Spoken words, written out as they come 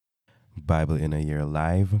Bible in a Year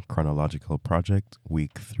Live, Chronological Project,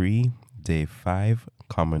 Week 3, Day 5,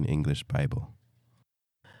 Common English Bible.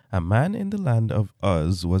 A man in the land of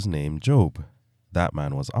Uz was named Job. That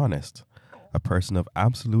man was honest, a person of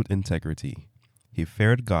absolute integrity. He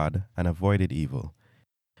feared God and avoided evil.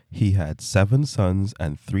 He had 7 sons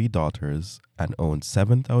and 3 daughters and owned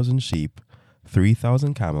 7,000 sheep,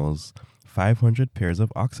 3,000 camels, 500 pairs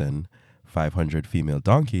of oxen, 500 female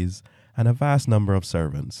donkeys, and a vast number of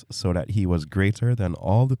servants, so that he was greater than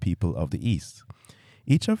all the people of the east.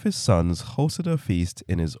 Each of his sons hosted a feast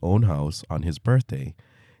in his own house on his birthday.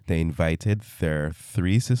 They invited their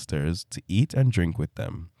 3 sisters to eat and drink with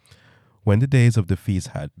them. When the days of the feast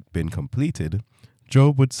had been completed,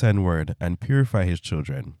 Job would send word and purify his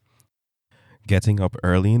children. Getting up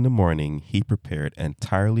early in the morning, he prepared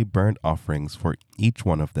entirely burnt offerings for each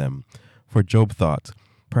one of them. For Job thought,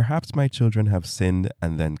 "Perhaps my children have sinned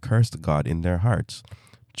and then cursed God in their hearts."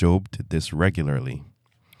 Job did this regularly.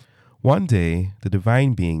 One day, the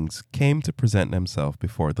divine beings came to present themselves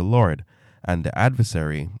before the Lord, and the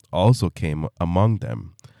adversary also came among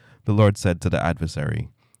them. The Lord said to the adversary,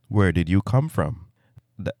 "Where did you come from?"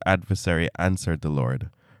 The adversary answered the Lord,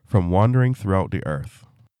 "From wandering throughout the earth."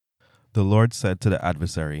 The Lord said to the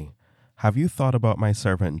adversary, "Have you thought about my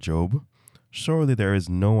servant Job? Surely there is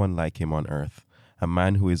no one like him on earth, a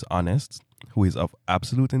man who is honest, who is of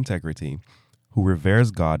absolute integrity, who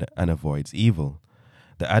reveres God and avoids evil."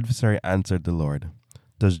 The adversary answered the Lord,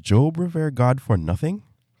 "Does Job revere God for nothing?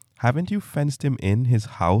 Haven't you fenced him in,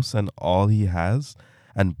 his house and all he has,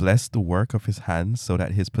 and blessed the work of his hands so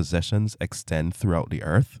that his possessions extend throughout the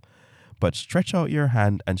earth? But stretch out your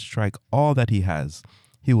hand and strike all that he has.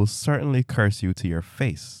 He will certainly curse you to your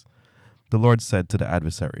face." The Lord said to the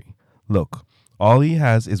adversary, "Look, all he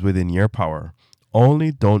has is within your power.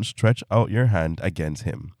 Only don't stretch out your hand against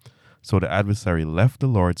him." So the adversary left the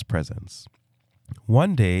Lord's presence.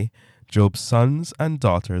 One day, Job's sons and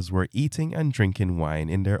daughters were eating and drinking wine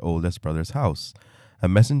in their oldest brother's house. A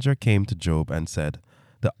messenger came to Job and said,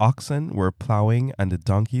 "The oxen were plowing and the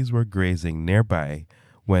donkeys were grazing nearby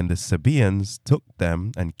when the Sabaeans took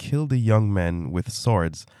them and killed the young men with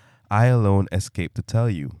swords. I alone escaped to tell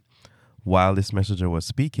you." While this messenger was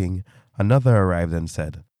speaking, another arrived and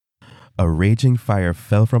said, "A raging fire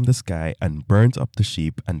fell from the sky and burnt up the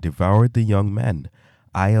sheep and devoured the young men.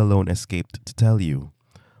 I alone escaped to tell you."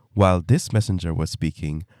 While this messenger was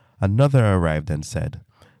speaking, another arrived and said,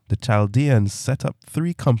 "The Chaldeans set up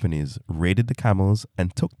 3 companies, raided the camels,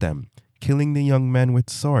 and took them, killing the young men with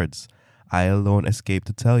swords. I alone escaped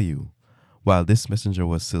to tell you." While this messenger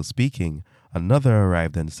was still speaking, another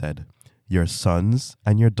arrived and said, "Your sons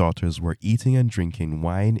and your daughters were eating and drinking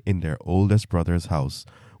wine in their oldest brother's house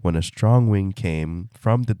when a strong wind came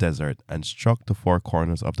from the desert and struck the 4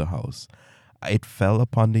 corners of the house. It fell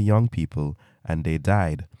upon the young people, and they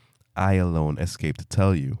died. I alone escaped to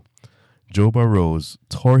tell you." Job arose,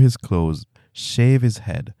 tore his clothes, shaved his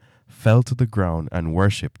head, fell to the ground, and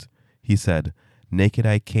worshipped. He said, "Naked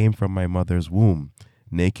I came from my mother's womb.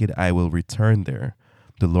 Naked I will return there.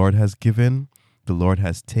 The Lord has given, the Lord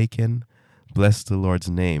has taken. Bless the Lord's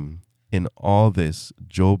name." In all this,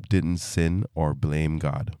 Job didn't sin or blame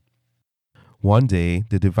God. One day,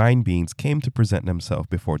 the divine beings came to present themselves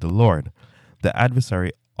before the Lord. The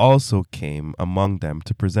adversary also came among them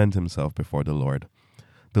to present himself before the Lord.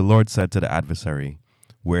 The Lord said to the adversary,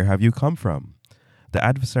 "Where have you come from?" The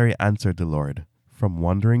adversary answered the Lord, "From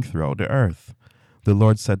wandering throughout the earth." The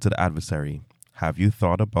Lord said to the adversary, "Have you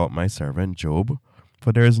thought about my servant Job?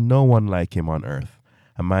 For there is no one like him on earth,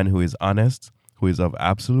 a man who is honest, who is of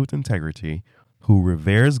absolute integrity, who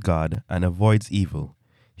reveres God and avoids evil.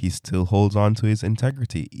 He still holds on to his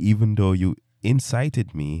integrity, even though you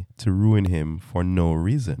incited me to ruin him for no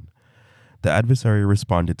reason." The adversary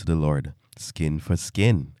responded to the Lord, "Skin for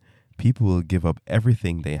skin. People will give up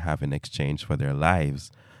everything they have in exchange for their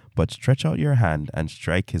lives. But stretch out your hand and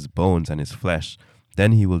strike his bones and his flesh.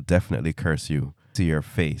 Then he will definitely curse you to your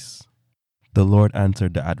face." The Lord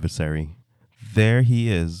answered the adversary, "There he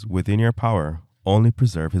is within your power. Only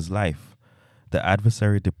preserve his life." The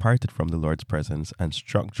adversary departed from the Lord's presence and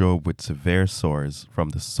struck Job with severe sores from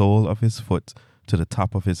the sole of his foot to the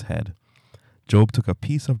top of his head. Job took a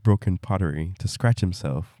piece of broken pottery to scratch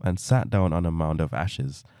himself and sat down on a mound of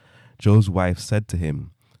ashes. Job's wife said to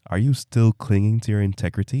him, "Are you still clinging to your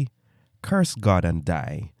integrity? Curse God and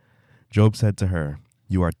die." Job said to her,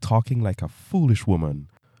 "You are talking like a foolish woman.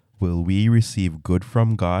 Will we receive good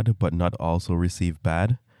from God but not also receive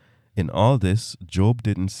bad?" In all this, Job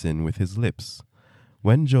didn't sin with his lips.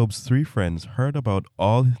 When Job's 3 friends heard about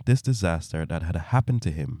all this disaster that had happened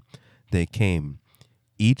to him, they came,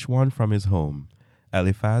 each one from his home,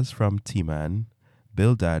 Eliphaz from Teman,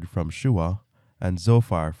 Bildad from Shua, and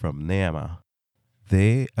Zophar from Naamah.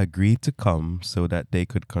 They agreed to come so that they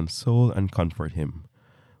could console and comfort him.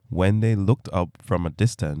 When they looked up from a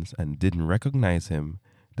distance and didn't recognize him,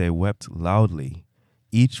 they wept loudly.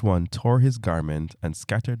 Each one tore his garment and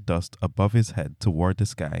scattered dust above his head toward the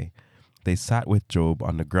sky. They sat with Job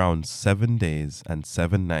on the ground 7 days and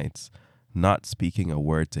 7 nights, not speaking a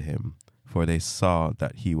word to him, for they saw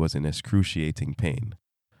that he was in excruciating pain.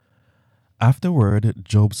 Afterward,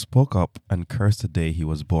 Job spoke up and cursed the day he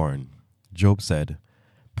was born. Job said,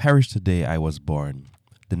 "Perish the day I was born.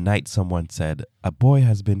 The night someone said, 'A boy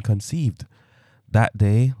has been conceived.' That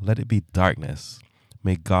day let it be darkness.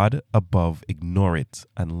 May God above ignore it,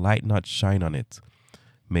 and light not shine on it.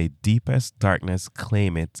 May deepest darkness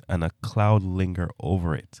claim it, and a cloud linger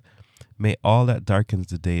over it. May all that darkens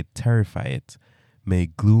the day terrify it. May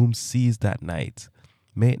gloom seize that night.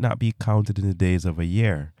 May it not be counted in the days of a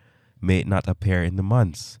year. May it not appear in the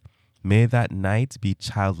months. May that night be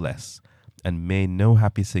childless, and may no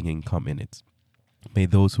happy singing come in it. May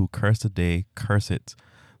those who curse the day curse it,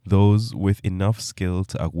 those with enough skill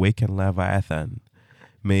to awaken Leviathan.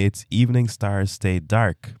 May its evening stars stay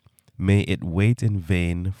dark. May it wait in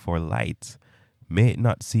vain for light. May it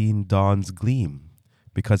not see dawn's gleam,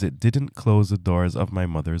 because it didn't close the doors of my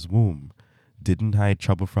mother's womb, didn't hide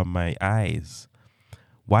trouble from my eyes.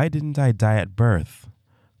 Why didn't I die at birth?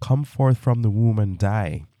 Come forth from the womb and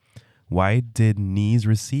die. Why did knees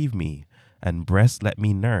receive me, and breast let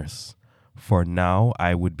me nurse? For now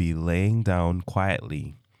I would be laying down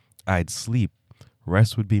quietly. I'd sleep,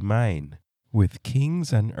 rest would be mine, with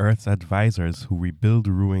kings and earth's advisers who rebuild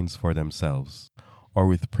ruins for themselves, or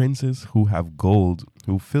with princes who have gold,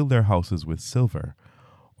 who fill their houses with silver.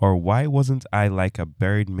 Or why wasn't I like a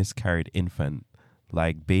buried miscarried infant,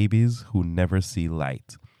 like babies who never see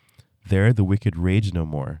light? There the wicked rage no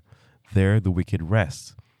more. There the wicked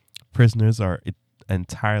rest. Prisoners are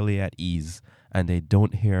entirely at ease, and they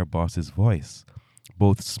don't hear a boss's voice.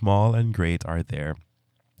 Both small and great are there.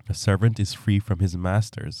 A servant is free from his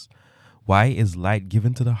masters. Why is light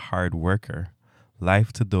given to the hard worker,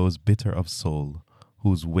 life to those bitter of soul,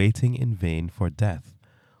 whose waiting in vain for death,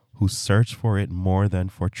 who search for it more than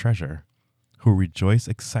for treasure, who rejoice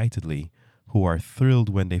excitedly, who are thrilled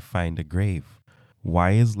when they find a grave?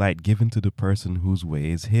 Why is light given to the person whose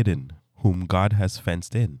way is hidden, whom God has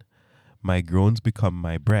fenced in? My groans become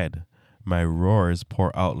my bread, my roars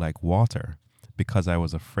pour out like water, because I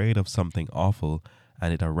was afraid of something awful,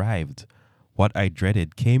 and it arrived. What I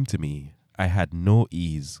dreaded came to me. I had no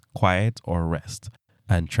ease, quiet, or rest,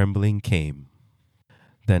 and trembling came."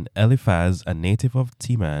 Then Eliphaz, a native of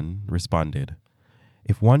Teman, responded,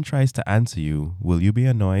 "If one tries to answer you, will you be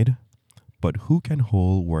annoyed? But who can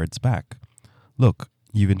hold words back? Look,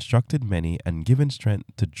 you've instructed many and given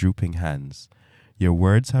strength to drooping hands. Your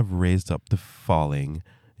words have raised up the falling,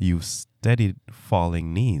 you've steadied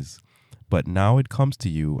falling knees. But now it comes to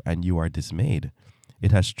you, and you are dismayed.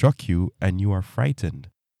 It has struck you, and you are frightened.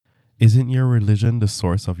 Isn't your religion the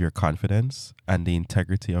source of your confidence, and the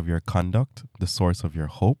integrity of your conduct the source of your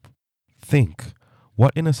hope? Think,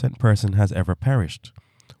 what innocent person has ever perished?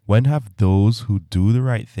 When have those who do the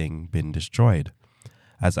right thing been destroyed?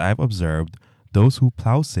 As I've observed, those who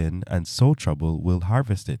plow sin and sow trouble will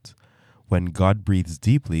harvest it. When God breathes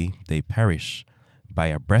deeply, they perish. By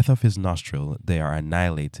a breath of his nostril, they are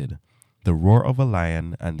annihilated. The roar of a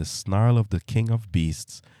lion and the snarl of the king of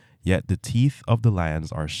beasts, yet the teeth of the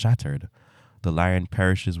lions are shattered. The lion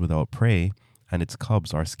perishes without prey, and its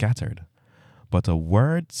cubs are scattered. But a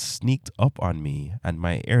word sneaked up on me, and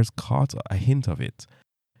my ears caught a hint of it.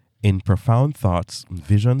 In profound thoughts,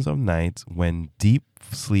 visions of night, when deep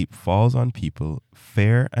sleep falls on people,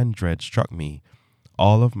 fear and dread struck me.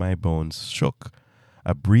 All of my bones shook.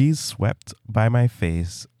 A breeze swept by my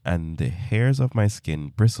face, and the hairs of my skin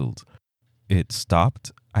bristled. It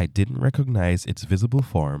stopped. I didn't recognize its visible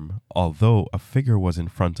form, although a figure was in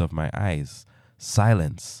front of my eyes.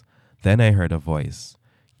 Silence. Then I heard a voice.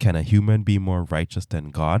 Can a human be more righteous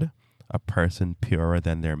than God? A person purer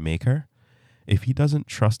than their Maker? If he doesn't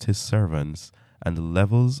trust his servants and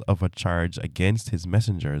levels of a charge against his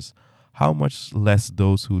messengers, how much less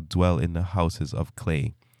those who dwell in the houses of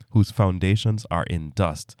clay, whose foundations are in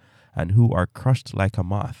dust, and who are crushed like a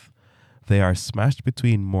moth? They are smashed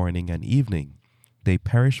between morning and evening. They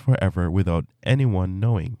perish forever without anyone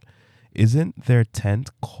knowing. Isn't their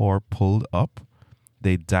tent core pulled up?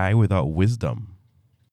 They die without wisdom.